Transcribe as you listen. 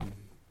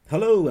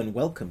Hello and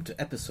welcome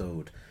to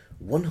episode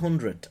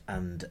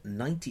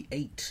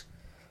 198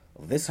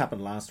 of This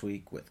Happened Last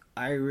Week with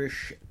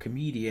Irish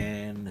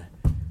comedian,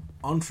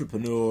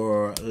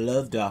 entrepreneur,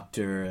 love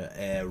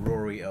doctor,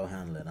 Rory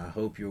O'Hanlon. I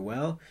hope you're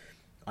well.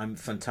 I'm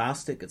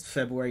fantastic. It's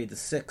February the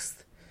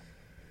 6th,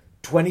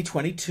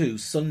 2022,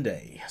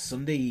 Sunday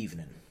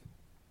evening.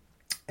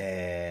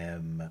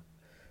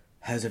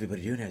 How's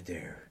everybody doing out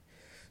there?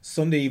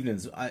 Sunday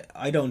evenings,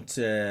 I don't,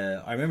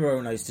 I remember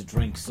when I used to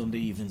drink, Sunday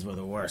evenings were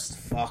the worst.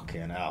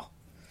 Fucking hell.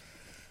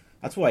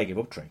 That's why I gave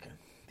up drinking.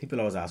 People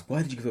always ask,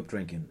 why did you give up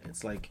drinking?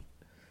 It's like,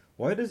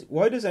 why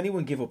does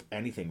anyone give up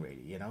anything,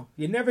 really, you know?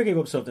 You never give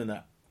up something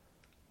that,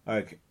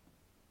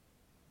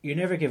 you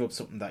never give up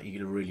something that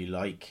you really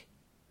like.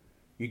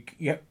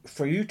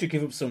 For you to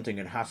give up something,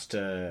 it has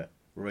to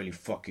really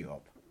fuck you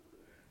up.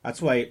 That's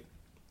why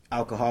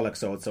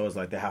alcoholics, it's always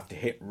like they have to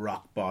hit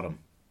rock bottom.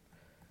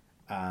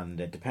 And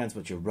it depends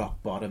what your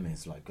rock bottom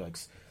is like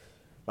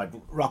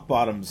rock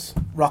bottom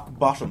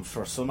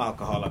for some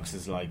alcoholics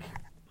is like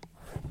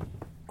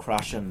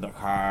crashing the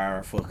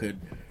car,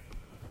 fucking,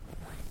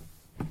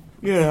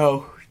 you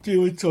know,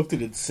 doing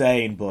something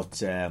insane.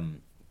 But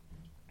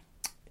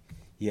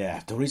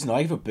yeah, the reason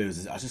I give up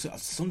booze is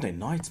Sunday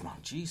nights, man.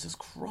 Jesus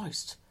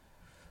Christ,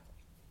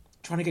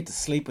 trying to get to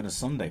sleep on a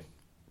Sunday.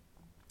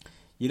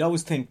 You'd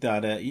always think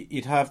that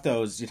you'd have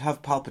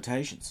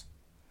palpitations.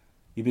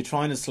 You'd be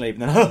trying to sleep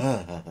and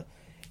then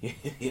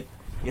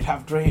you'd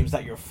have dreams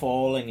that you're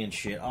falling and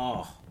shit.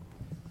 Oh,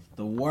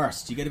 the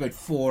worst. You get about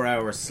 4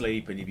 hours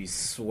sleep and you'd be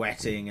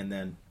sweating, and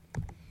then,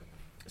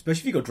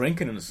 especially if you go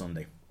drinking on a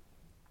Sunday.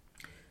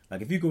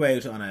 Like if you go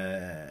out on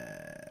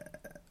a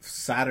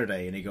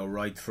Saturday and you go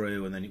right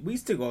through, and then we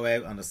used to go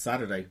out on a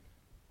Saturday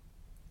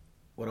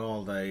with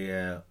all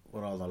the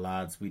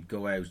lads. We'd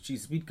go out.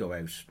 Jesus, we'd go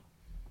out.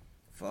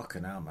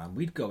 Fucking hell, man.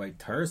 We'd go out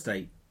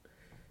Thursday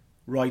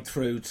right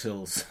through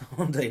till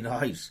Sunday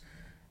night,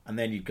 and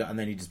then you'd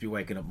just be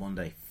waking up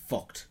Monday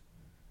fucked.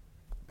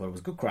 But it was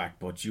good crack,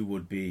 but you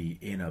would be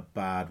in a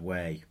bad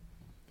way.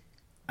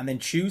 And then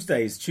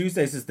Tuesdays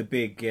is the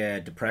big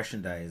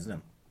depression day, isn't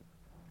it?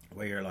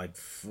 Where you're like,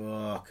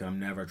 fuck, I'm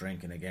never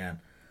drinking again.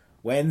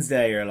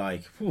 Wednesday you're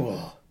like,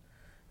 whoa,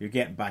 you're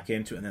getting back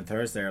into it, and then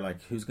Thursday you're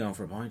like, who's going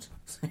for a pint?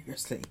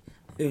 Seriously,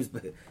 who's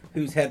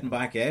heading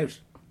back out?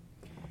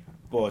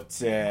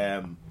 But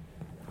I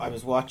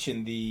was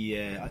watching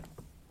the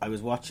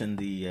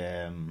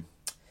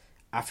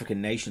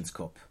African Nations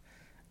Cup,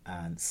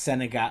 and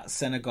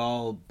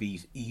Senegal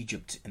beat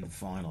Egypt in the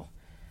final,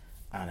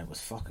 and it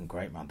was fucking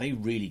great, man. They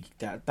really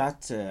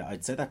I'd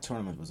say that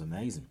tournament was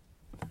amazing.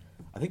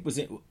 Was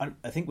it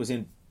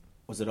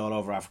all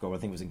over Africa? Or I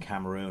think it was in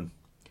Cameroon.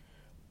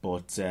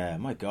 But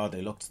my God,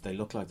 they look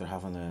like they're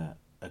having a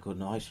good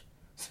night.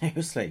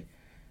 Seriously,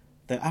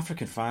 the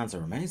African fans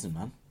are amazing,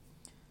 man.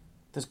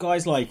 There's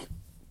guys like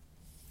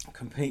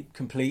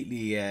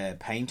completely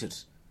painted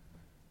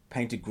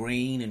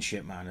green and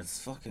shit, man. It's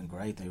fucking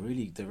great. They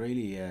really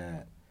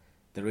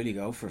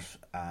go for it.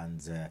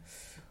 And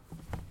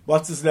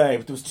what's his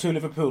name? There was two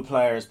Liverpool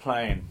players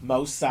playing.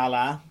 Mo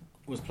Salah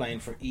was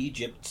playing for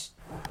Egypt,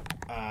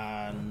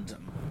 and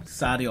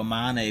Sadio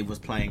Mane was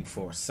playing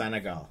for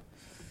Senegal.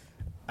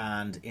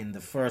 And in the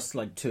first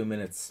 2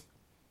 minutes,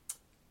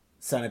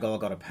 Senegal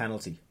got a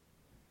penalty.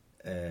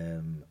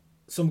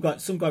 Some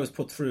guy was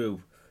put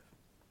through.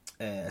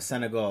 A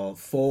Senegal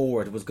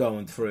forward was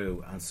going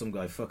through, and some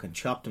guy fucking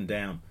chopped him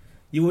down.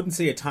 You wouldn't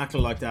see a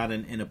tackle like that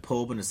in a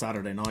pub on a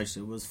Saturday night.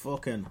 It was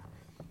fucking...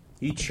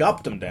 He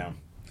chopped him down.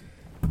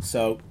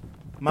 So,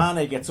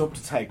 Mane gets up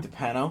to take the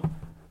penalty,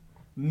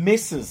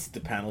 misses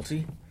the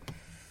penalty,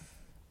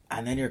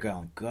 and then you're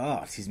going,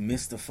 God, he's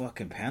missed the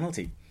fucking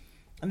penalty.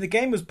 And the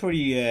game was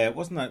pretty...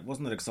 wasn't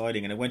that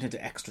exciting? And it went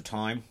into extra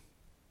time,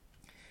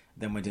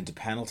 then went into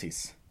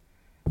penalties.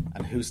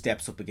 And who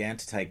steps up again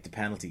to take the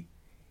penalty?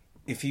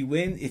 If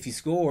he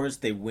scores,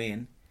 they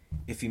win.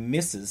 If he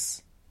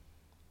misses,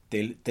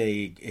 Egypt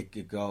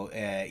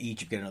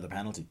get another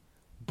penalty.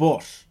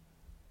 But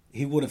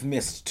he would have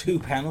missed two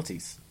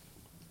penalties.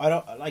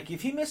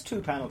 If he missed two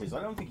penalties,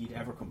 I don't think he'd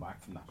ever come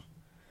back from that.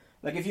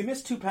 Like if you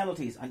missed two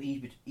penalties and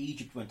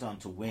Egypt went on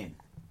to win,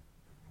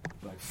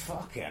 like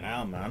fucking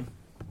hell, man,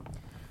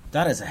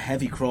 that is a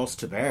heavy cross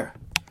to bear.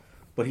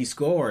 But he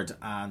scored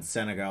and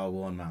Senegal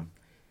won, man.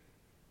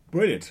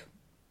 Brilliant.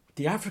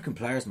 The African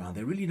players, man,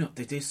 they really know.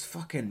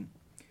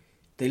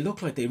 They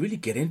look like they really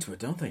get into it,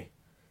 don't they?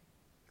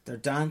 They're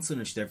dancing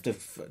and they're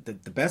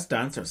the best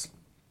dancers.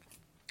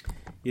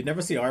 You'd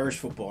never see Irish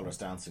footballers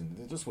dancing.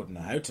 They just wouldn't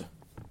know how to.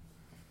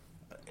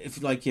 If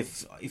you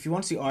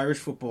want to see Irish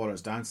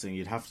footballers dancing,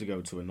 you'd have to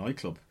go to a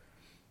nightclub,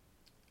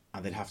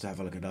 and they'd have to have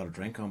another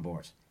drink on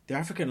board. The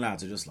African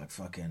lads are just like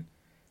fucking.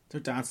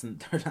 They're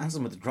dancing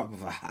with the drop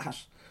of a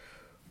hat.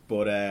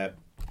 But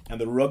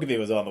and the rugby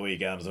was on the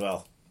weekend as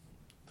well.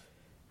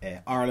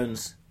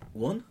 Ireland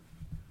won.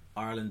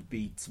 Ireland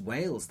beat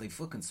Wales. They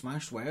fucking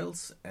smashed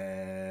Wales.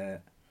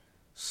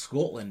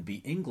 Scotland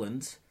beat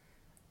England.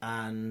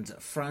 And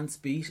France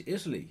beat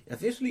Italy.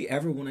 If Italy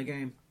ever won a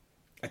game...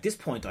 At this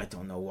point, I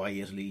don't know why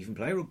Italy even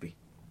play rugby.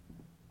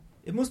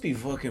 It must be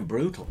fucking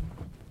brutal.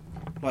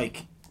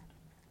 Like,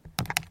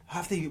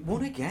 have they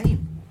won a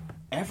game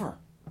ever?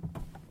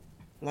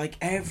 Like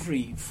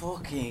every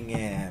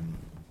fucking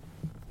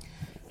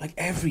like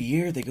every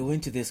year they go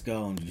into this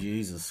going,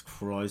 Jesus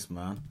Christ,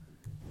 man.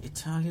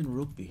 Italian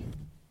rugby.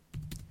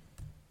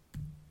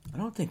 I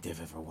don't think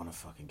they've ever won a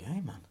fucking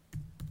game, man.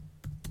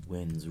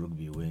 Wins,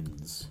 rugby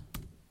wins.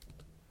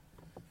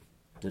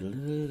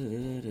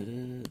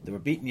 They were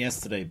beaten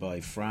yesterday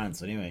by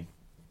France, anyway.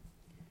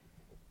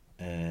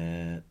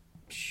 They've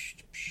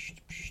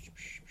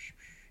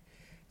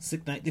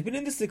been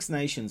in the Six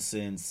Nations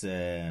since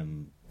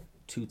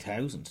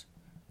 2000.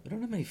 I don't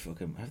know how many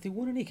fucking... Have they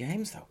won any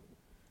games, though?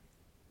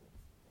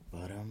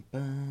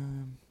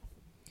 Ba-dum-bum.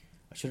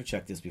 I should have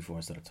checked this before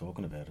I started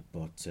talking about it,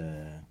 but...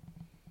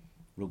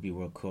 Rugby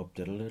World Cup...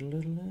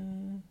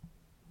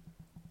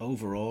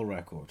 Overall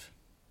record.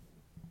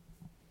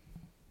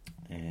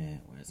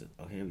 Where is it?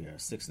 Oh, here we are.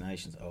 Six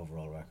Nations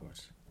overall record.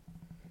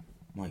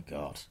 My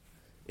God.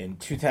 In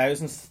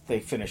 2000, they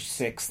finished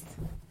 6th.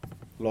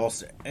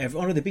 Lost...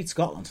 they beat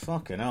Scotland.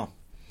 Fucking hell.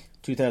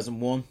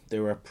 2001, they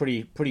were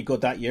pretty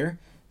good that year.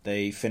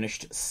 They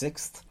finished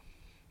 6th.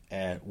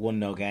 Won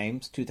no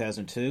games.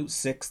 2002,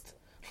 6th.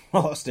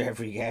 Lost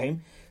every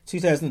game.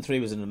 2003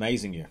 was an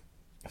amazing year.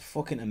 A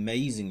fucking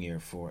amazing year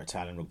for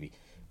Italian rugby.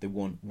 They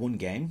won 1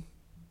 game.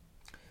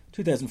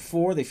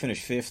 2004, they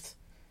finished 5th.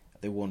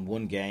 They won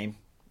 1 game.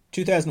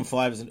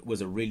 2005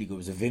 was a really good... It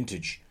was a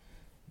vintage.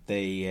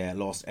 They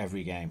lost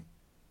every game.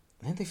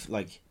 I think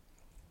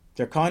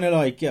they're kind of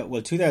like... Yeah,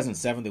 well,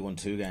 2007, they won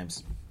 2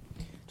 games.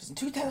 Doesn't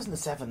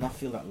 2007 not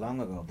feel that long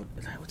ago? But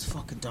it's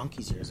fucking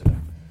donkey's years ago.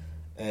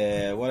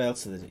 What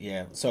else?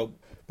 Yeah, so...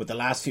 But the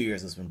last few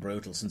years has been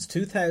brutal. Since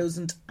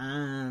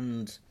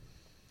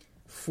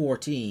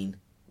 2014,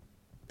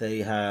 they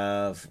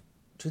have...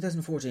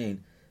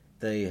 2014,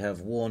 they have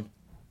won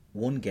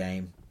 1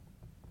 game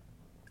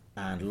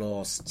and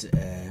lost...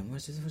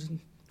 where's it?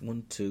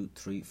 1, 2,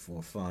 3,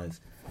 4, 5...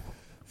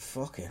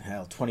 Fucking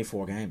hell,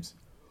 24 games.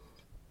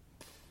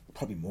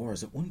 Probably more,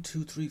 is it? 1,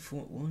 2, 3,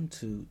 4... 1,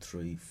 2,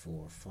 3,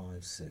 4,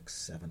 5, 6,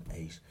 7,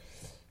 8...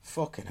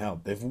 Fucking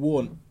hell, they've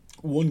won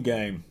 1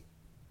 game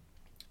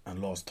and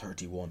lost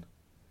 31.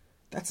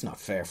 That's not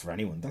fair for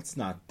anyone. That's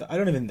not... I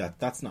don't even...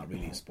 That's not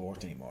really a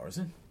sport anymore, is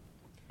it?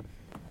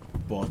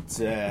 But...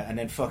 and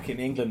then fucking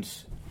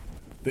England...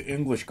 The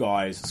English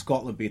guys...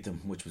 Scotland beat them,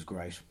 which was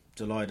great.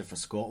 Delighted for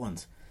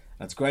Scotland.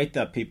 And it's great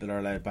that people are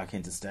allowed back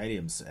into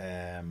stadiums.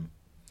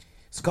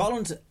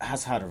 Scotland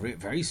has had a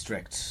very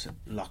strict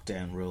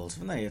lockdown rules,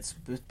 haven't they? It's a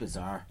bit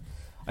bizarre.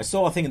 I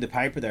saw a thing in the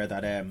paper there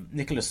that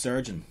Nicola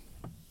Sturgeon,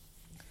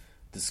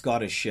 the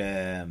Scottish,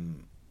 I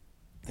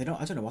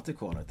don't know what they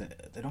call her.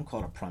 They don't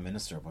call her Prime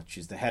Minister, but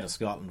she's the head of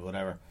Scotland,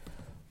 whatever.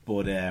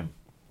 But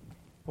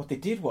what they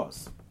did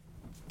was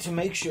to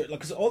make sure,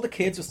 because all the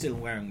kids are still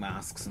wearing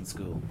masks in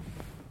school,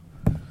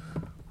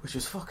 which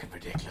was fucking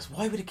ridiculous.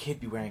 Why would a kid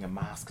be wearing a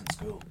mask in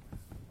school?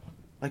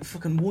 Like,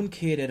 fucking 1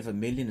 kid out of 1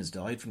 million has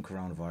died from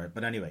coronavirus.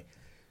 But anyway,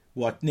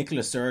 what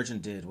Nicola Sturgeon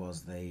did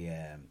was they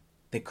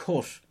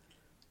cut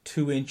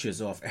 2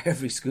 inches off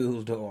every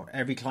school door,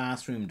 every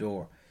classroom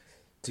door,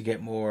 to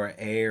get more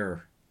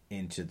air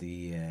into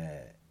the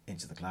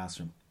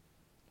classroom.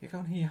 You're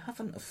going, you're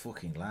having a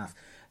fucking laugh.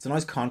 It's a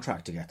nice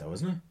contract to get, though,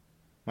 isn't it?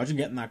 Imagine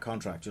getting that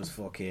contract, just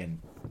fucking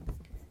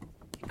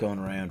going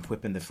around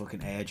whipping the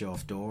fucking edge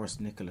off doors.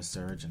 Nicola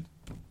Sturgeon.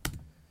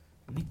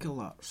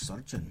 Nicola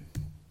Sturgeon.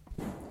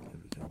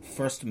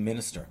 First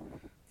Minister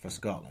for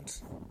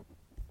Scotland.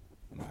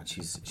 Man,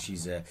 she's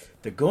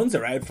the guns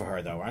are out for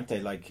her, though, aren't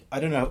they? Like, I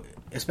don't know,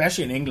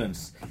 especially in England,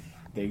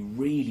 they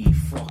really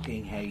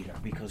fucking hate her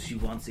because she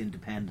wants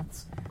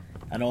independence,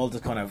 and all the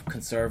kind of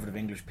conservative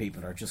English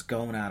people are just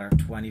going at her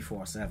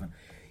 24/7.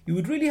 You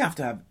would really have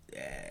to have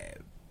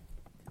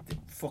the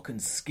fucking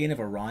skin of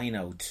a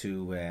rhino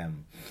to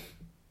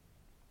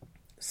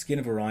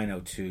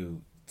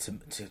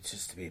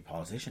just to be a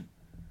politician.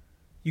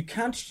 You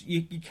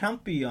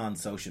can't be on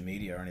social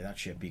media or any of that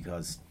shit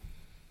because,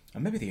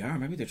 and maybe they are,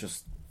 maybe they're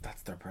just,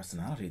 that's their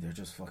personality, they're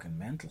just fucking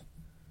mental.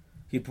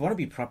 You'd want to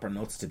be proper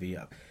nuts to be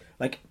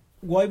like,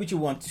 why would you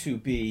want to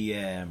be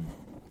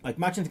like,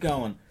 imagine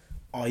going,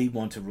 I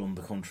want to run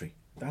the country.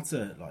 That's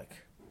a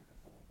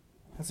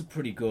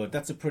pretty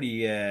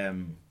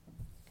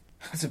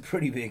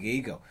big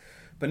ego.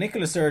 But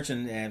Nicola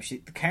Sturgeon,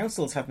 the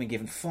councils have been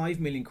given £5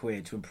 million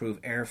to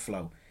improve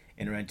airflow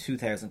in around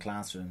 2,000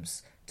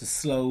 classrooms to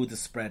slow the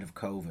spread of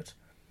COVID.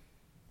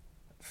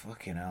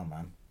 Fucking hell,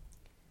 man.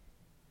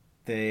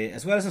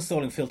 As well as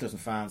installing filters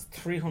and fans,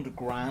 300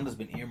 grand has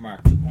been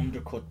earmarked to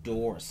undercut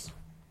doors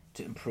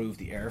to improve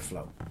the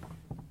airflow.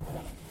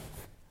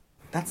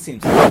 That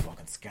seems like a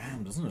fucking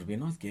scam, doesn't it? It'd be a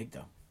nice gig,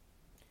 though.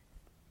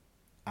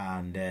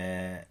 And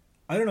I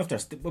don't know if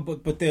there's...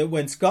 But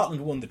when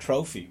Scotland won the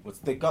trophy,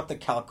 they got the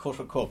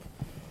Calcutta Cup,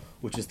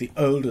 which is the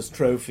oldest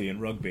trophy in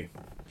rugby.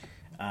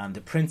 And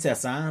the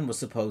Princess Anne was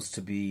supposed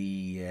to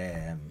be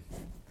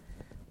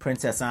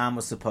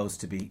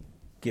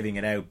giving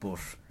it out, but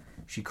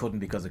she couldn't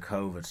because of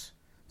COVID.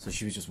 So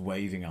she was just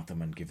waving at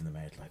them and giving them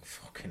out like,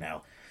 fucking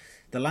hell.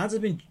 The lads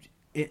have been,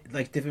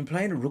 they've been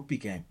playing a rugby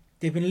game.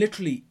 They've been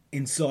literally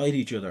inside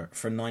each other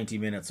for 90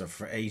 minutes or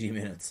for 80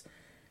 minutes.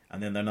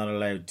 And then they're not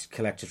allowed to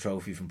collect a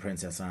trophy from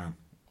Princess Anne.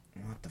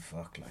 What the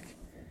fuck, like?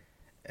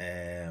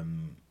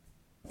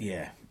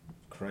 Yeah,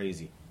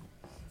 crazy.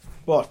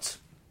 But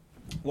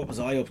what was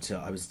I up to?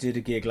 I did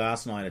a gig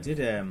last night. I did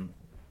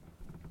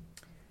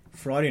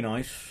Friday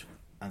night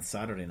and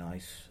Saturday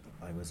night.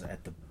 I was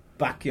at the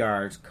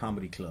Backyard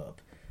Comedy Club,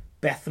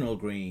 Bethnal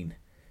Green.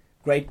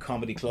 Great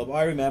comedy club.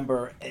 I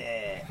remember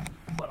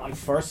when I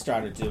first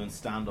started doing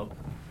stand-up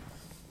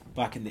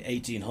back in the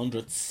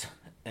 1800s.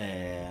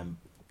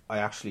 I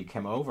actually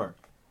came over.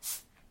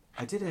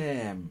 I did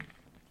there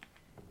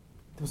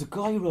was a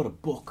guy who wrote a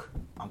book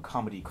on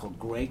comedy called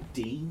Greg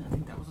Dean. I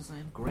think that was his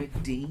name,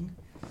 Greg Dean.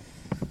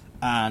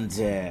 And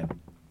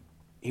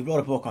he wrote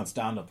a book on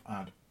stand-up,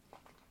 and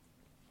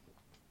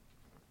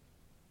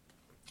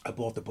I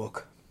bought the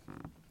book.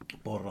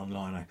 Bought it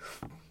online.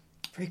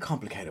 Very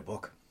complicated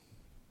book.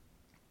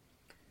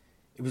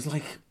 It was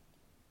like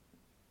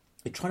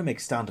it trying to make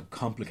stand-up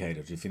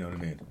complicated, if you know what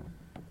I mean.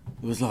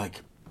 It was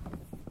like,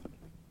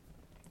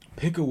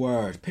 pick a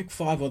word, pick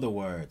 5 other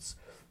words,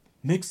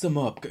 mix them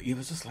up. It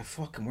was just like,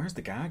 fucking, where's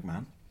the gag,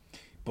 man?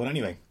 But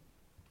anyway,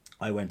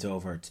 I went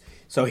over it.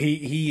 So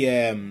he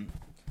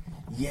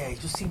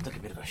just seemed like a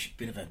bit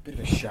of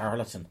a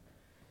charlatan.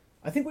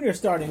 I think when you're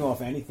starting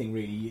off anything,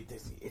 really,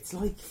 it's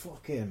like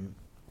fucking,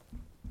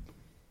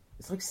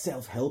 it's like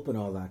self-help and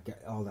all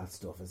that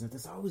stuff, isn't it?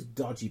 There's always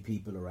dodgy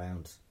people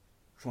around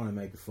trying to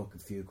make a fucking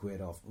few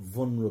quid off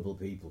vulnerable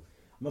people.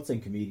 I'm not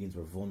saying comedians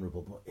were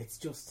vulnerable, but it's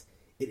just,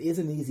 it is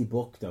an easy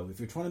book, though. If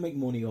you're trying to make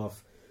money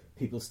off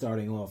people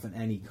starting off in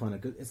any kind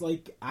of good, it's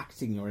like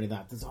acting or any of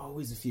that. There's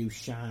always a few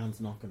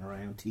shams knocking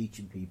around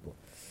teaching people.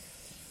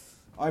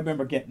 I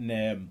remember getting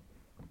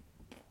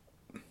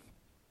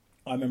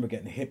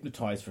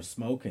hypnotised for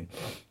smoking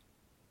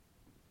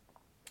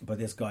by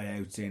this guy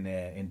out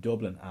in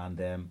Dublin,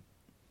 and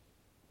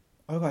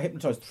I got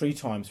hypnotised 3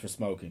 times for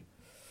smoking.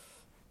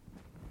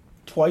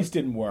 Twice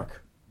didn't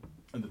work,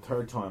 and the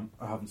third time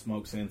I haven't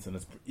smoked since, and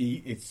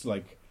it's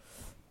like,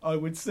 I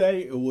would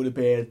say it would have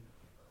been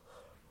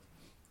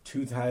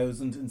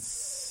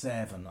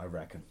 2007, I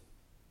reckon.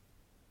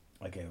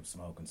 I gave up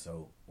smoking,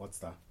 so what's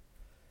that?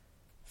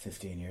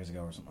 15 years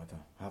ago or something like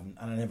that. And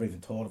I never even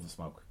thought of a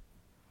smoke.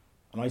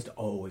 And I used to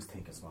always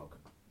think of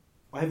smoking.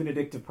 I have an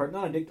addictive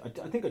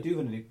I think I do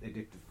have an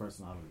addictive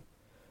personality.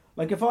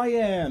 Like if I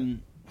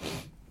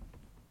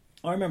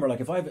remember,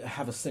 like, if I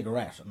have a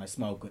cigarette and I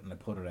smoke it and I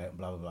put it out and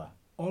blah blah blah,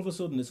 all of a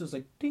sudden it's just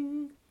like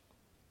ding.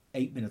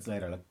 8 minutes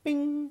later, like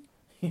bing,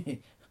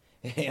 and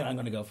I'm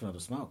going to go for another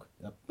smoke.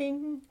 Like,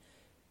 bing.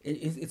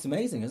 It's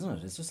amazing, isn't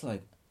it? It's just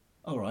like,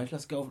 all right,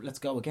 let's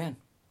go again.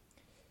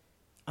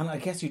 And I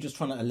guess you're just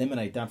trying to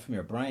eliminate that from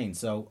your brain.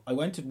 So I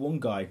went to one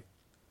guy,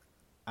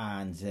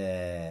 and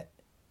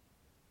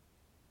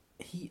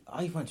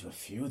I went to a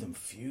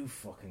few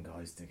fucking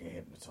guys to get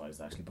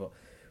hypnotised, actually, but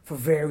for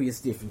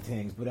various different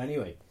things. But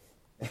anyway,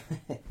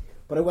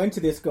 but I went to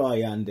this guy,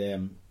 and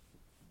I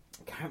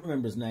can't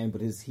remember his name,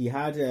 but he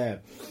had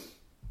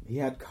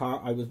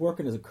I was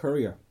working as a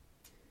courier,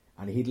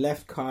 and he'd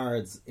left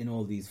cards in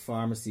all these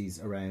pharmacies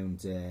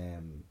around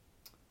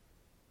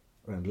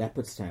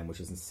Leopardstown, which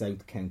is in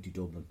South County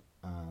Dublin.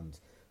 And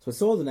so I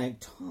saw the name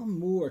Tom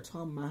Moore,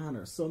 Tom Mann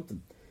or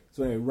something.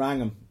 So I rang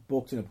him,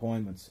 booked an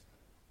appointment,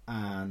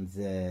 and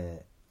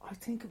I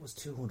think it was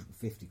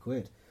 250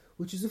 quid,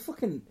 which is a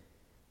fucking,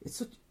 it's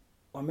such,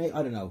 I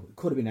don't know, it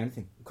could have been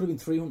anything. It could have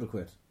been 300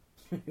 quid.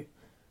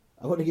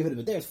 I wouldn't have given it,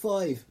 but there's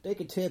 5.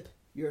 Take a tip.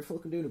 You're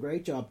fucking doing a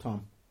great job,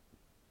 Tom.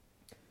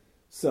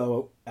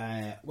 So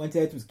went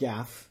out to his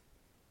gaff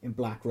in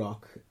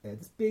Blackrock.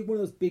 This big, one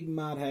of those big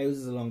mad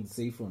houses along the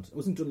seafront. It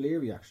was in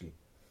Dunleary, actually.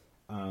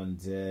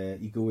 And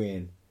you go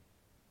in,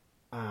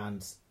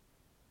 and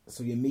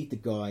so you meet the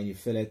guy and you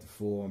fill out the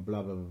form,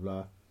 blah blah blah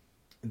blah,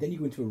 and then you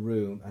go into a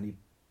room and he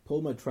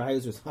pulled my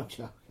trousers. I'm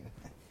joking.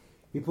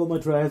 He pulled my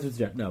trousers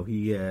down. No,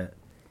 he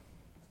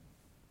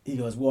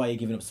goes, "Why are you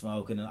giving up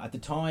smoking?" And at the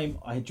time,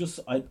 I'd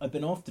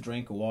been off the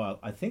drink a while.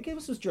 I think it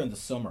was just during the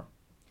summer.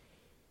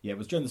 Yeah, it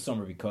was during the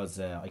summer, because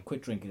I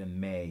quit drinking in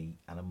May,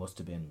 and it must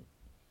have been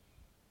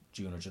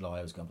June or July.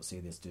 I was going to see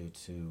this dude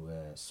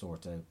to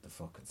sort out the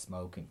fucking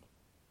smoking.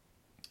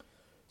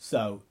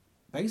 So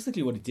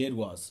basically, what he did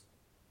was,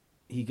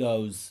 he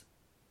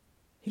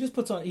just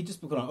put on,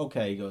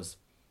 okay, he goes,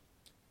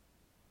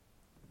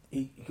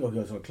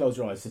 so close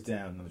your eyes, sit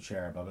down on the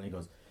chair, blah, blah, and he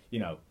goes,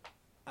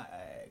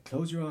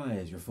 close your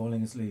eyes, you're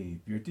falling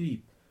asleep, you're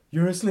deep,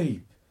 you're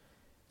asleep.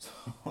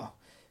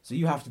 So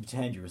you have to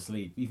pretend you're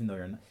asleep, even though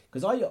you're not.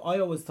 Because I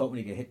always thought when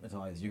you get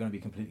hypnotised, you're going to be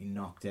completely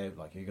knocked out,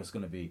 like you're just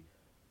going to be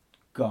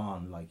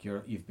gone, like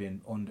you've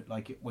been under,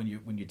 like when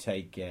you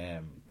take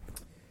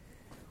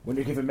when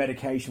you're given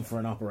medication for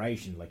an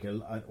operation, like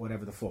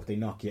whatever the fuck, they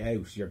knock you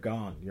out, you're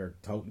gone, you're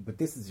totally. But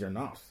this is, you're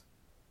not.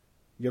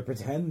 You're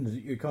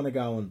pretending. You're kind of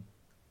going,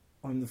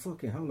 I'm the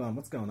fucking, hold on,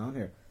 what's going on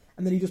here?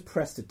 And then he just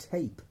pressed a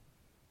tape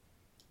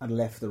and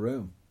left the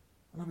room.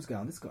 And I was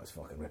going, this guy's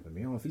fucking ripping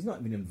me off. He's not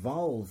even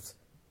involved.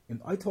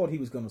 I thought he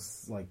was going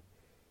to, like,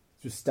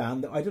 just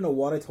stand there. I don't know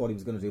what I thought he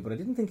was going to do, but I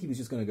didn't think he was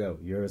just going to go,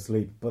 you're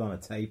asleep, put on a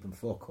tape and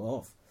fuck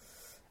off.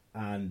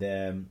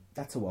 And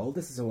that's how old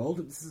this is.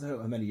 This is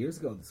how many years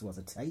ago this was,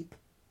 a tape.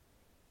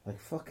 Like,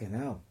 fucking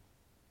hell.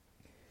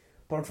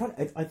 But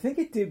I think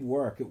it did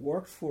work. It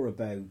worked for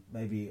about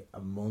maybe a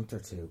month or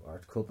two, or a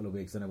couple of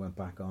weeks, and I went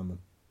back on them.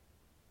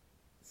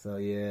 So,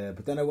 yeah.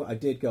 But then I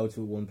did go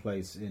to one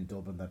place in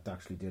Dublin that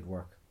actually did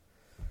work.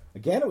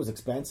 Again, it was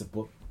expensive,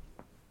 but,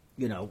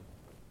 you know,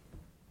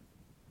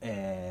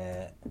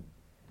 yeah,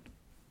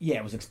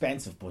 it was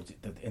expensive, but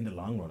in the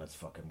long run, it's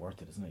fucking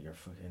worth it, isn't it?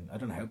 I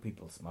don't know how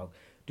people smoke.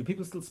 Do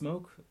people still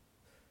smoke?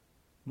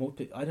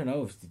 I don't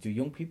know. Do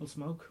young people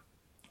smoke?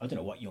 I don't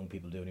know what young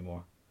people do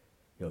anymore.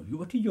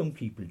 What do young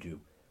people do?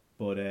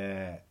 But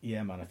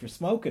yeah, man, if you're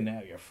smoking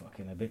now,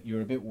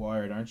 you're a bit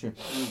wired, aren't you?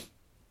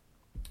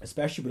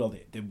 Especially with all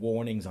the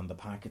warnings on the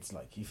packets.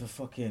 Like,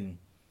 the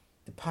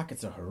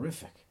packets are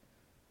horrific.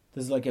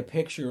 There's like a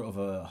picture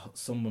of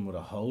someone with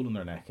a hole in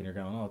their neck, and you're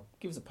going, oh,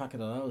 give us a packet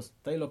of those.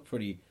 They look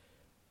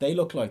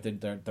like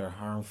they're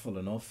harmful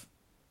enough.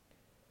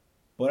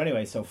 But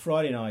anyway, so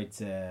Friday night,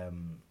 I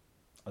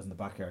was in the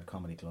Backyard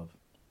Comedy Club.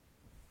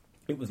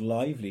 It was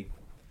lively.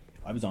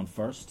 I was on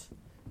first.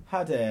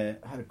 Had a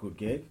good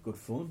gig, good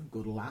fun,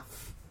 good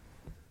laugh.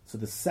 So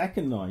the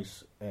second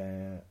night,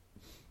 you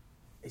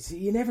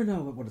never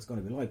know what it's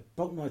going to be like.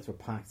 Both nights were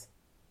packed.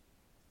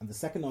 And the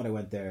second night I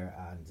went there,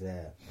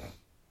 and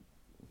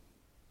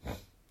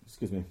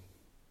excuse me,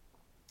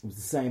 it was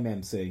the same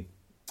MC,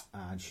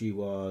 and she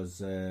was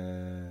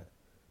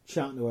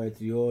chatting away to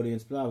the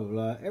audience, blah blah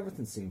blah.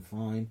 Everything seemed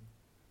fine.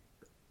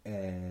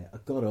 I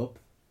got up,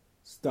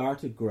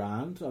 started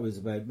grand. I was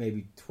about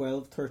maybe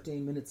 12,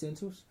 13 minutes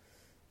into it,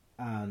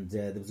 and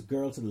there was a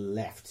girl to the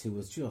left who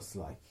was just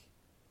like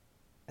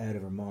out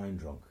of her mind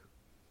drunk,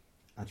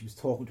 and she was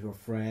talking to her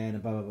friend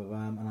and blah blah blah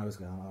blah, and I was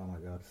going, oh my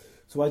god.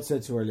 So I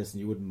said to her, listen,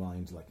 you wouldn't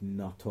mind like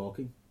not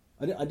talking?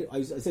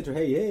 I said to her,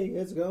 hey,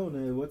 how's it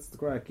going? What's the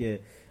crack?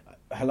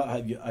 Hello,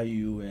 I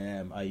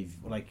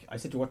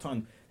said to her, what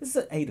time? This is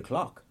at 8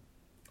 o'clock,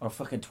 or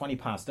fucking 20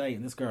 past 8,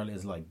 and this girl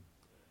is like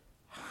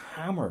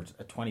hammered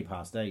at 20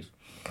 past 8.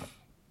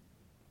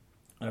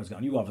 And I was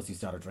going, you obviously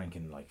started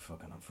drinking like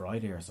fucking on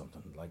Friday or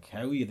something. Like,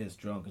 how are you this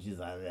drunk? And she's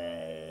like,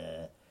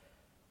 I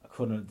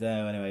couldn't do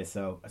anyway.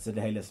 So I said,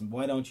 hey, listen,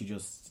 why don't you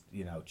just,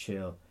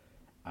 chill,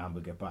 and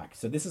we'll get back.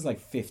 So this is like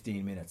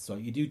 15 minutes. So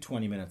you do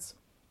 20 minutes.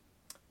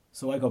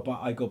 So I go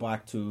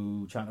back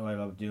to chatting away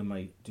about doing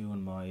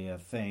my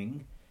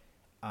thing,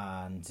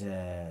 and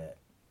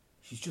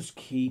she just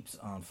keeps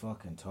on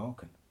fucking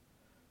talking.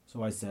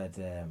 So I said,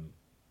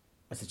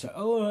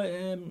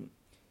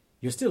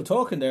 you're still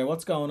talking there.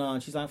 What's going on?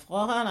 She's like,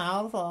 fucking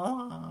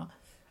alpha.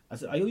 I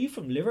said, are you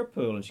from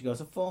Liverpool? And she goes,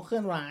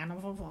 fucking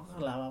random from fucking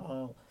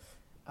Liverpool.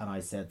 And I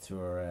said to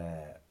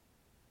her,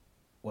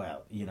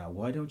 well,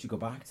 why don't you go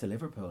back to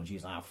Liverpool? And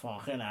she's like,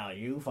 fucking hell,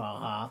 you fuck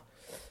off.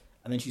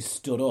 And then she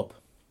stood up.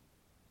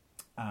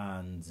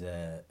 And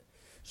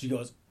she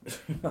goes,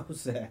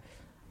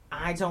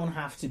 I don't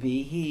have to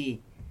be here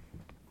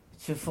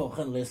to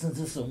fucking listen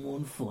to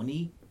someone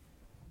funny.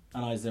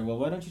 And I said, well,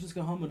 why don't you just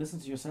go home and listen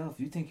to yourself?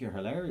 You think you're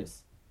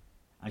hilarious.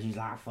 And she's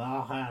like,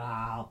 fucking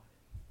hell.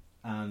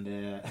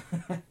 And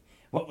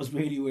what was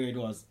really weird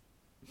was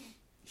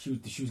she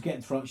was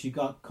getting thrown. She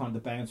got kind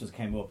of, the bouncers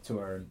came up to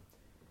her,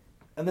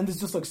 and then there's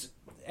just like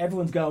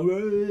everyone's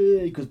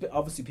going, because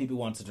obviously people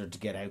wanted her to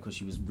get out because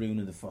she was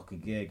ruining the fucking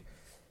gig.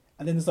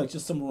 And then there's like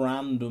just some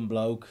random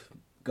bloke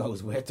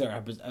goes with her.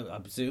 I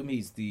presume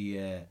he's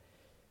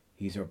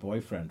her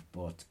boyfriend,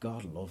 but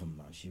God love him,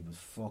 man. She was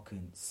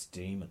fucking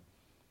steaming.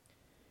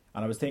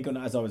 And I was thinking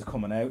as I was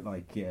coming out,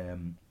 like,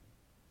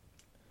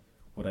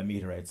 would I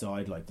meet her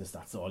outside like this?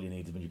 That's all you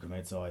need when you come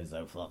outside. Is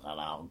like, fucking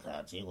hell,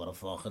 can't you? What a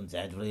fucking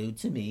dead rude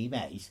to me,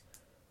 mate.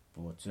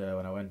 But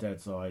when I went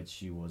outside,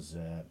 she was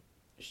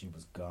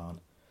gone.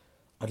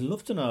 I'd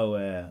love to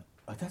know.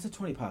 That's at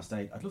 20 past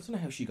 8. I'd love to know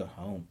how she got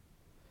home.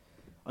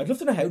 I'd love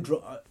to know how,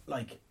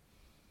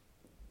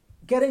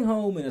 getting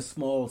home in a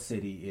small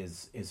city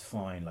is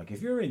fine. Like,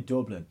 if you're in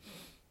Dublin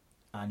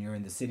and you're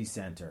in the city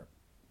centre,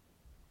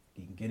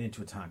 you can get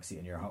into a taxi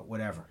and you're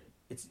whatever.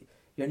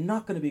 You're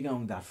not going to be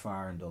going that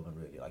far in Dublin,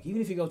 really. Like,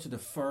 even if you go to the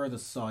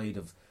furthest side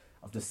of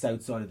the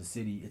south side of the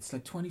city, it's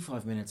like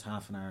 25 minutes,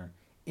 half an hour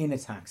in a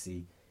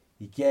taxi.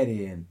 You get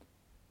in,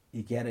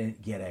 get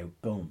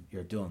out, boom,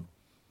 you're done.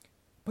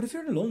 But if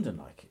you're in London,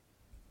 like,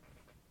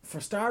 for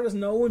starters,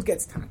 no one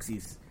gets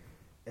taxis.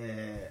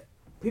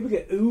 People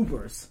get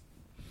Ubers,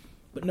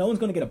 but no one's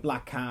going to get a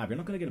black cab. You're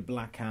not going to get a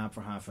black cab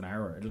for half an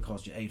hour. It'll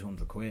cost you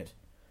 800 quid.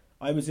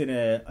 I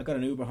got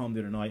an Uber home the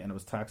other night, and I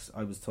was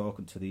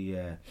talking to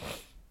the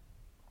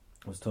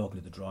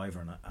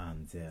driver,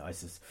 and I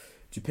says,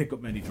 "Do you pick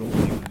up many drunk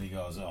people?" And he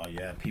goes, "Oh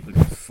yeah, people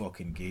get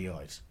fucking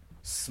gee-eyed,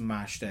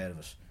 smashed out of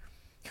it."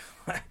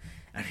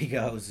 And he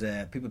goes,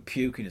 "People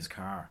puke in his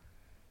car,"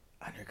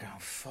 and you're going,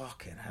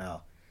 "Fucking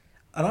hell."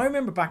 And I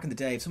remember back in the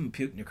day, if someone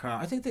puked in your car,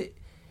 I think that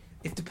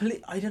if the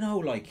police, I don't know,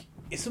 like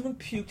if someone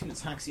puked in a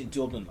taxi in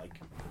Dublin,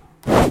 like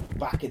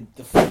back in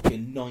the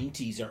fucking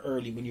 90s or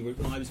early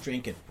when I was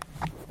drinking,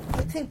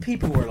 I think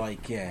people were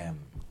like,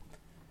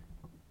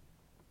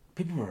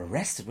 people were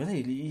arrested, were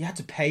they? You had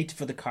to pay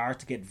for the car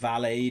to get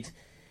valeted.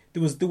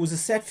 There was a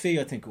set fee,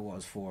 I think it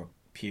was, for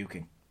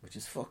puking, which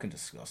is fucking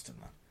disgusting,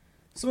 man.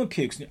 Someone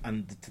pukes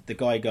and the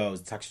guy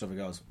goes, the taxi driver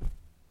goes,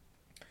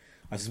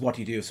 I says, what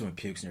do you do if someone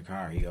pukes in your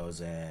car? He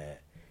goes,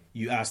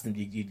 you ask them,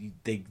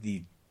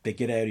 they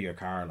get out of your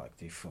car, like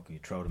you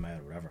throw them out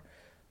or whatever.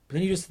 But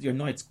then your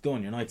night's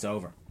done, your night's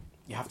over.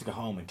 You have to go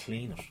home and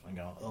clean it and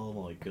go, oh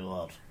my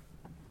god.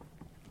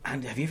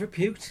 And have you ever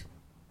puked?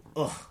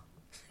 Ugh,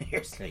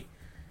 seriously.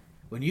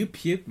 When you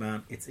puke,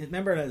 man,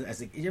 remember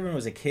as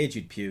a kid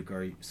you'd puke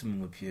or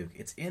someone would puke.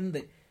 It's in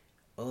the,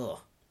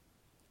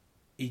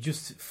 you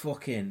just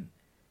fucking,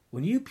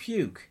 when you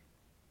puke,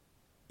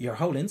 your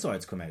whole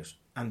insides come out,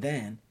 and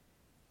then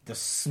the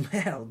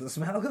smell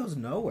goes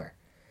nowhere.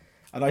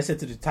 And I said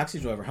to the taxi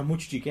driver, how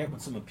much do you get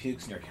when someone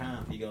pukes in your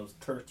cab? He goes,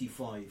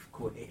 35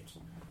 quid.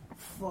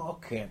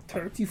 Fucking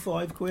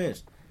 35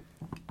 quid.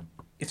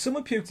 If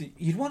someone puked,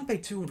 you'd want to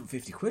pay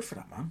 250 quid for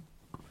that, man.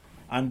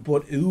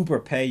 But Uber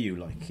pay you,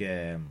 like,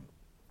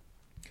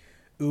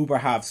 Uber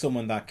have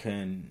someone that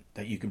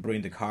you can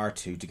bring the car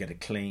to get it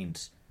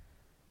cleaned,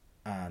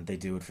 and they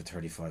do it for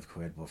 35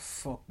 quid. Well,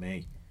 fuck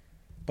me.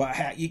 But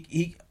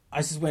I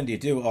says, when do you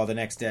do it? Oh, the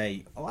next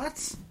day.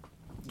 What?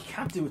 You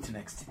can't do it the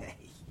next day.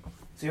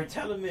 So you're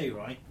telling me,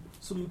 right,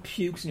 someone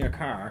pukes in your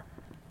car,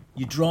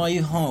 you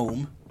drive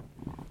home,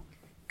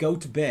 go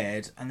to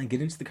bed, and then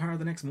get into the car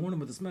the next morning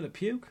with the smell of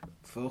puke?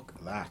 Fuck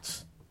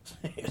that.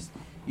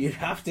 You'd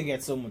have to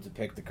get someone to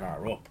pick the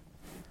car up.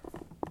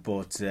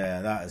 But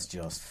that is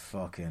just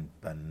fucking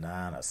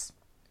bananas.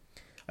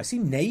 I see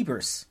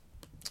Neighbours,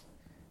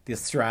 the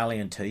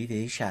Australian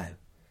TV show,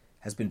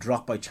 has been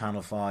dropped by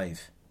Channel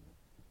 5.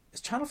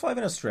 Is Channel 5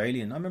 in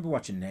Australian? I remember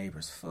watching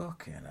Neighbours.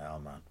 Fucking hell,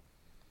 man.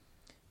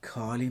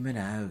 Kylie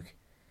Minogue.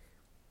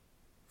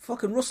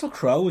 Fucking Russell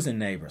Crowe was in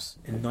Neighbours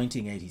in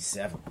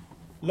 1987.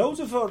 Loads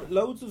of I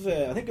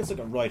think it's like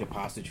a rite of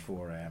passage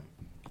for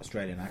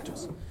Australian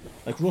actors.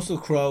 Like Russell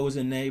Crowe was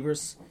in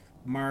Neighbours.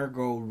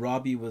 Margot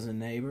Robbie was in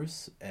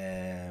Neighbours.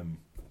 Kylie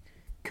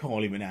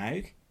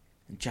Minogue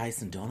and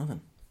Jason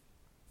Donovan.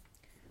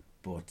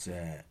 But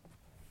I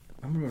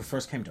remember when it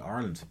first came to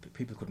Ireland,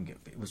 people couldn't get.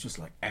 It was just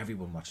like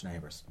everyone watched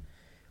Neighbours.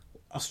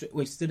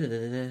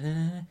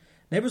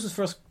 Neighbours was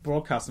first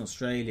broadcast in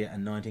Australia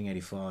in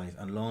 1985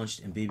 and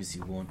launched in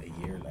BBC One a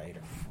year later.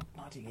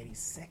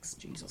 1986,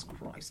 Jesus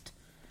Christ.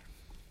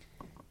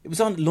 It was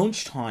on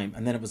lunchtime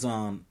and then it was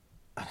on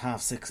at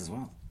 6:30 as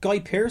well. Guy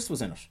Pearce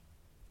was in it.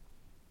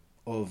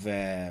 Of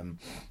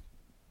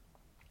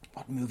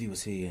what movie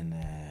was he in?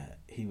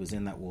 He was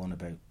in that one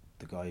about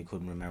the guy who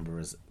couldn't remember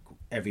his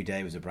every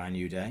day was a brand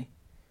new day.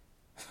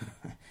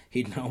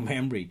 He'd no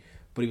memory,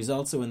 but he was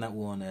also in that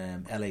one.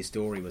 LA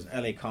Story was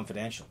LA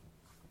Confidential.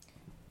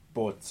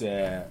 But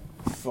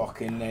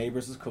fucking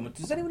Neighbours is coming.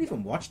 Does anyone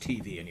even watch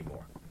TV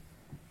anymore?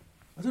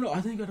 I don't know.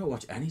 I think I don't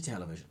watch any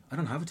television. I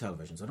don't have a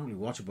television, so I don't really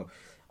watch it. But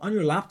on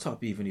your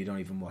laptop, even you don't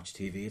even watch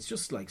TV. It's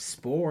just like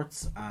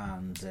sports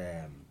and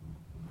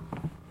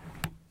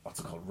what's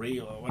it called,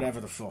 Reel or whatever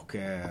the fuck,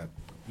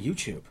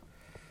 YouTube.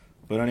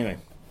 But anyway,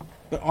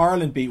 but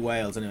Ireland beat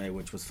Wales anyway,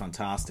 which was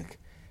fantastic.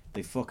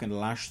 They fucking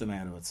lashed them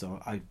out of it.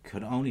 So I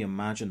could only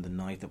imagine the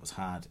night that was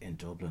had in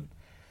Dublin,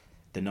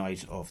 the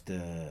night of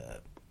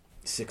the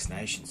Six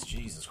Nations.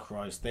 Jesus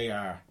Christ, they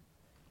are.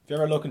 If you're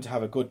ever looking to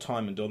have a good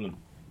time in Dublin,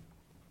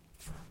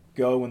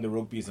 go when the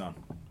rugby's on.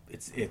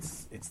 It's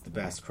the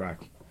best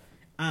crack,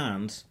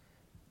 and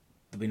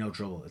there'll be no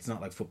trouble. It's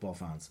not like football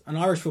fans. And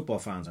Irish football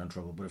fans are in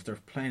trouble, but if they're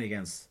playing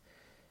against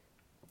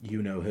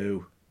you know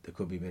who, there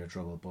could be a bit of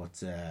trouble. But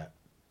there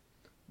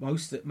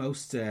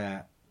seems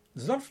to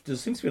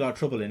be a lot of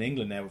trouble in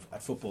England now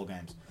at football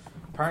games.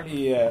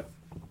 Apparently,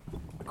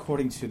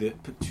 according to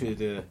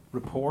the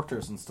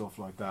reporters and stuff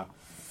like that,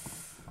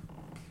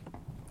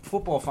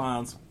 football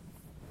fans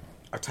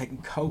are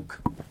taking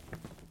coke,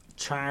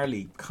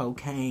 Charlie,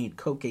 cocaine,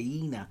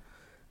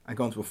 and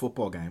going to a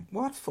football game.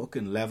 What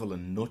fucking level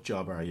and nut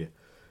job are you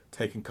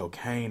taking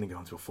cocaine and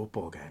going to a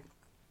football game?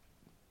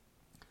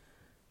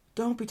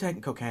 Don't be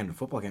taking cocaine in a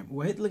football game.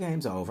 Wait till the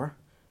game's over,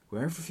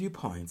 wear it for a few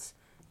pints,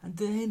 and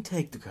then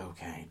take the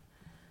cocaine.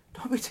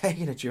 Don't be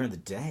taking it during the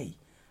day.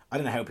 I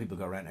don't know how people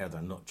go around out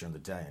their nut during the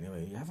day.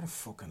 Anyway, you're having a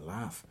fucking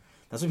laugh.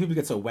 That's why people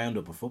get so wound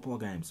up at football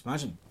games.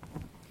 Imagine.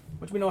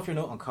 What do we know if you're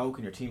not on coke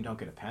and your team don't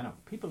get a penalty?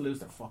 People lose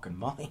their fucking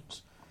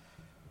mind.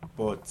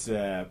 But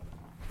I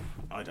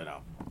don't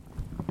know.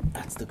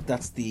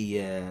 That's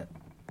the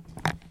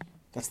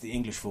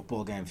English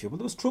football game feel. But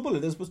there was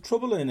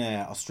trouble in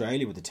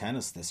Australia with the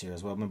tennis this year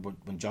as well. Remember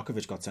when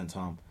Djokovic got sent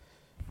home,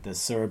 the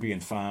Serbian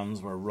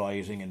fans were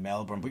rioting in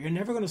Melbourne. But you're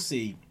never going to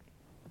see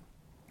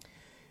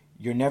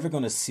football. You're not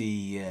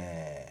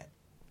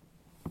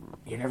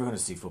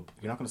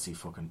going to see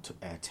fucking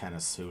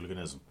tennis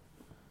hooliganism.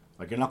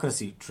 Like, you're not going to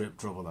see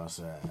trouble at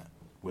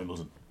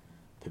Wimbledon.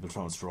 People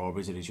throwing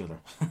strawberries at each other.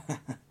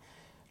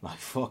 Like,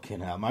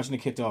 fucking hell. Imagine he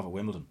kicked off at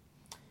Wimbledon.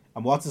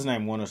 And what's his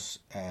name won it?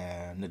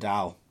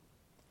 Nadal.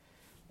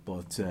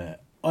 But,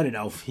 I don't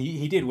know.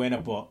 He did win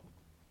it, but...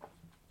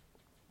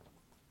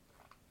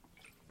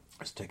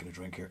 Just taking a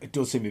drink here. It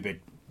does seem a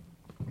bit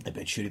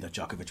shitty that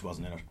Djokovic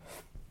wasn't in it.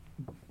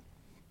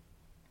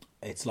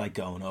 It's like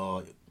going,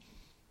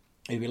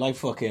 it'd be like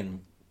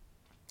fucking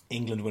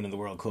England winning the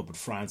World Cup, but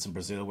France and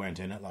Brazil weren't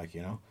in it, like,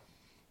 you know.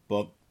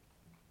 But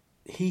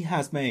he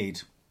has made,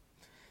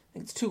 I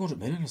think it's 200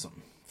 million or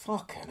something.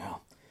 Fucking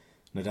hell.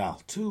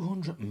 Nadal,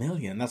 200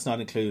 million. That's not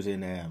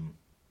including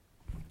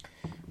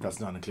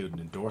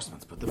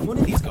endorsements. But the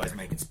money these guys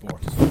make in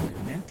sport is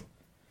fucking mental.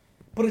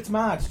 But it's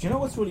mad. Do you know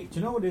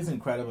what is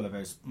incredible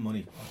about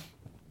money?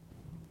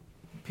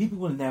 People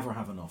will never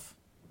have enough.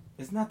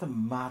 Isn't that the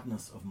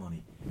madness of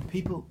money?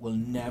 People will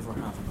never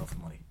have enough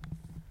money.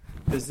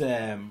 There's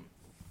in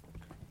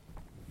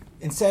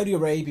Saudi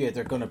Arabia,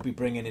 they're going to be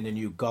bringing in a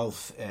new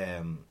golf.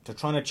 They're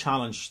trying to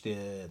challenge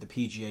the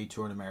PGA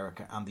Tour in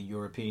America and the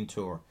European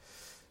Tour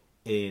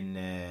in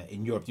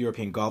Europe, the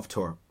European Golf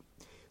Tour.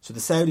 So the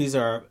Saudis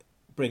are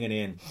bringing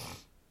in,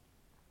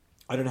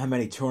 I don't know how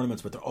many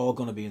tournaments, but they're all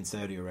going to be in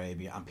Saudi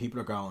Arabia. And people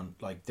are going,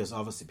 like, there's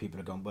obviously people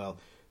are going, well,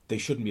 they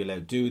shouldn't be allowed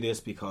to do this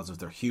because of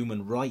their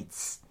human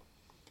rights.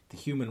 The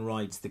human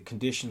rights, the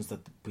conditions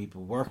that the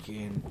people work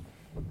in.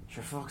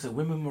 Sure, fuck's it.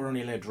 Women were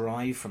only allowed to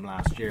drive from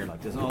last year.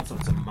 Like, there's all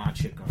sorts of mad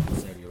shit going on in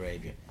Saudi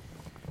Arabia.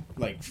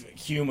 Like,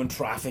 human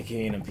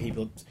trafficking and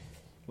people...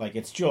 Like,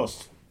 it's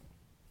just...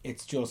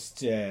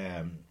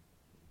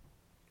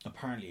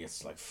 apparently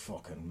it's like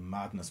fucking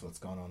madness what's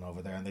going on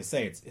over there. And they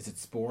say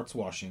it's sports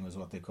washing is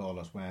what they call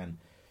it, when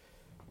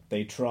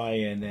they try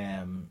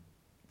and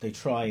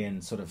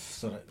sort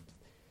of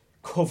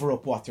cover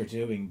up what they're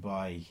doing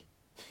by,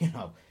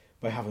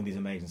 by having these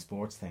amazing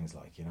sports things,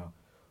 like, you know.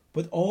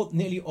 But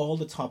nearly all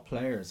the top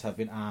players have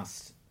been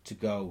asked to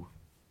go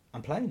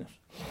and play in it.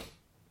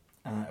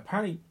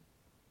 Apparently,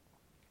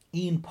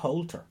 Ian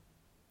Poulter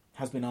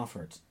has been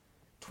offered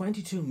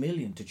 22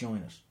 million to join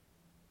it.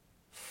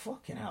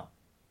 Fucking hell.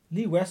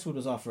 Lee Westwood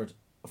was offered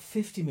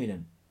 50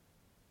 million.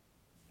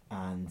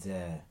 And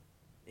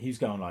he's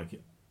going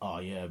like, oh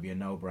yeah, it'd be a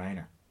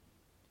no-brainer.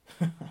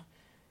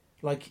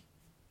 like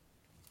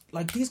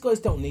these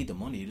guys don't need the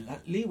money.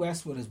 Lee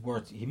Westwood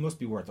he must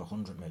be worth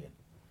 100 million.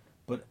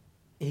 But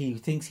he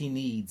thinks he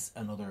needs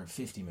another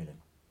 50 million.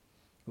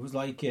 It was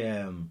like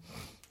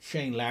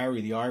Shane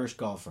Lowry, the Irish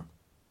golfer.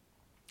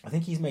 I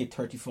think he's made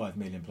 35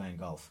 million playing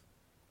golf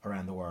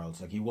around the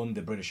world. Like, he won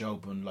the British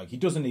Open. Like, he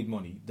doesn't need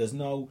money. There's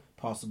no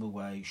possible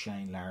way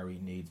Shane Lowry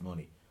needs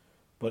money.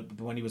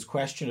 But when he was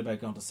questioned about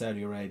going to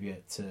Saudi Arabia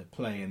to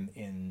play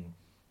in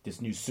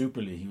this new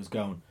Super League, he was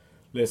going,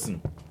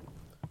 listen,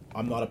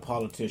 I'm not a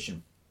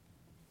politician.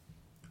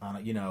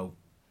 And,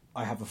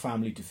 I have a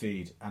family to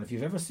feed. And if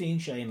you've ever seen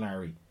Shane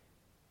Lowry,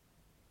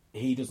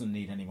 he doesn't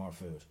need any more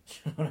food.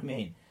 You know what I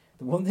mean?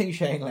 The one thing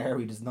Shane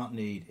Lowry does not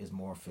need is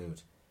more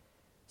food.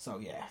 So,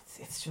 yeah,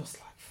 it's just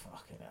like,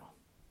 fucking hell.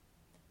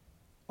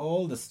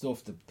 All the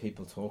stuff that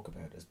people talk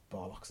about is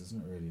bollocks,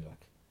 isn't it, really?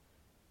 Like,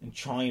 in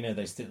China,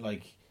 they still,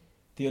 like,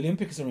 the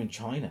Olympics are in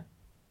China.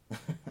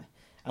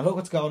 And look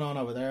what's going on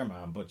over there,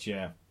 man. But,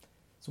 yeah.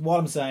 So what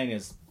I'm saying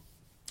is,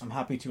 I'm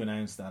happy to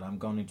announce that I'm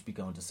going to be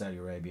going to Saudi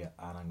Arabia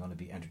and I'm going to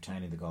be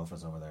entertaining the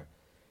golfers over there.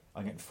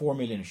 I'm getting 4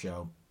 million a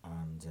show,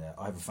 and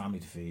I have a family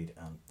to feed,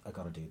 and I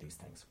got to do these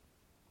things.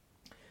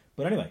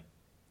 But anyway,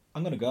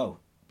 I'm going to go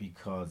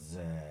because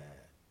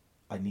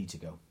I need to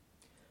go.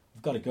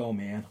 I've got to go,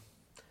 man.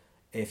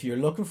 If you're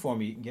looking for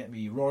me, you can get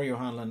me Rory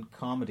O'Hanlon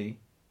Comedy.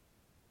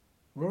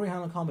 Rory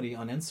O'Hanlon Comedy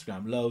on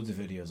Instagram. Loads of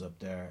videos up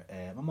there.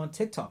 I'm on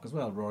TikTok as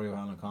well, Rory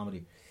O'Hanlon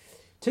Comedy.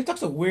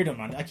 TikTok's a weird one,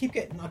 man.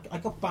 I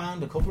got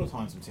banned a couple of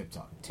times from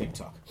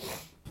TikTok.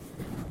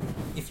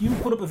 If you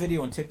put up a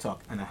video on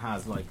TikTok and it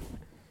has, like,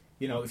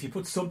 if you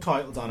put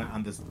subtitles on it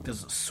and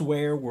there's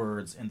swear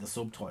words in the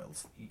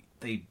subtitles,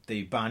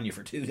 they ban you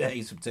for 2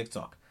 days from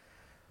TikTok.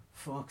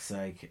 Fuck's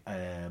sake.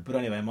 But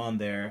anyway, I'm on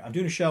there. I'm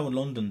doing a show in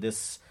London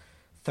this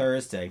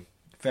Thursday,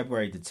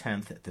 February the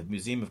 10th, at the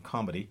Museum of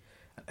Comedy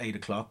at 8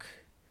 o'clock.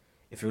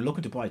 If you're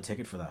looking to buy a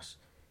ticket for that,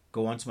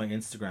 go onto my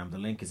Instagram. The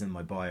link is in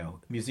my bio.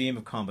 Museum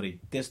of Comedy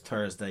this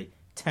Thursday,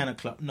 8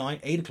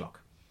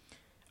 o'clock.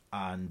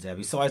 And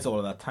besides all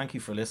of that, thank you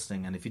for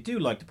listening. And if you do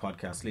like the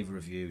podcast, leave a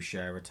review,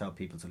 share it, tell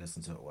people to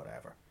listen to it,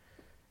 whatever.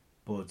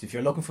 But if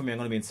you're looking for me, I'm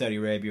going to be in Saudi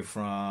Arabia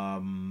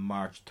from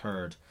March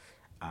 3rd.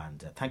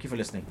 And thank you for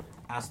listening.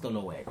 Hasta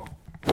luego.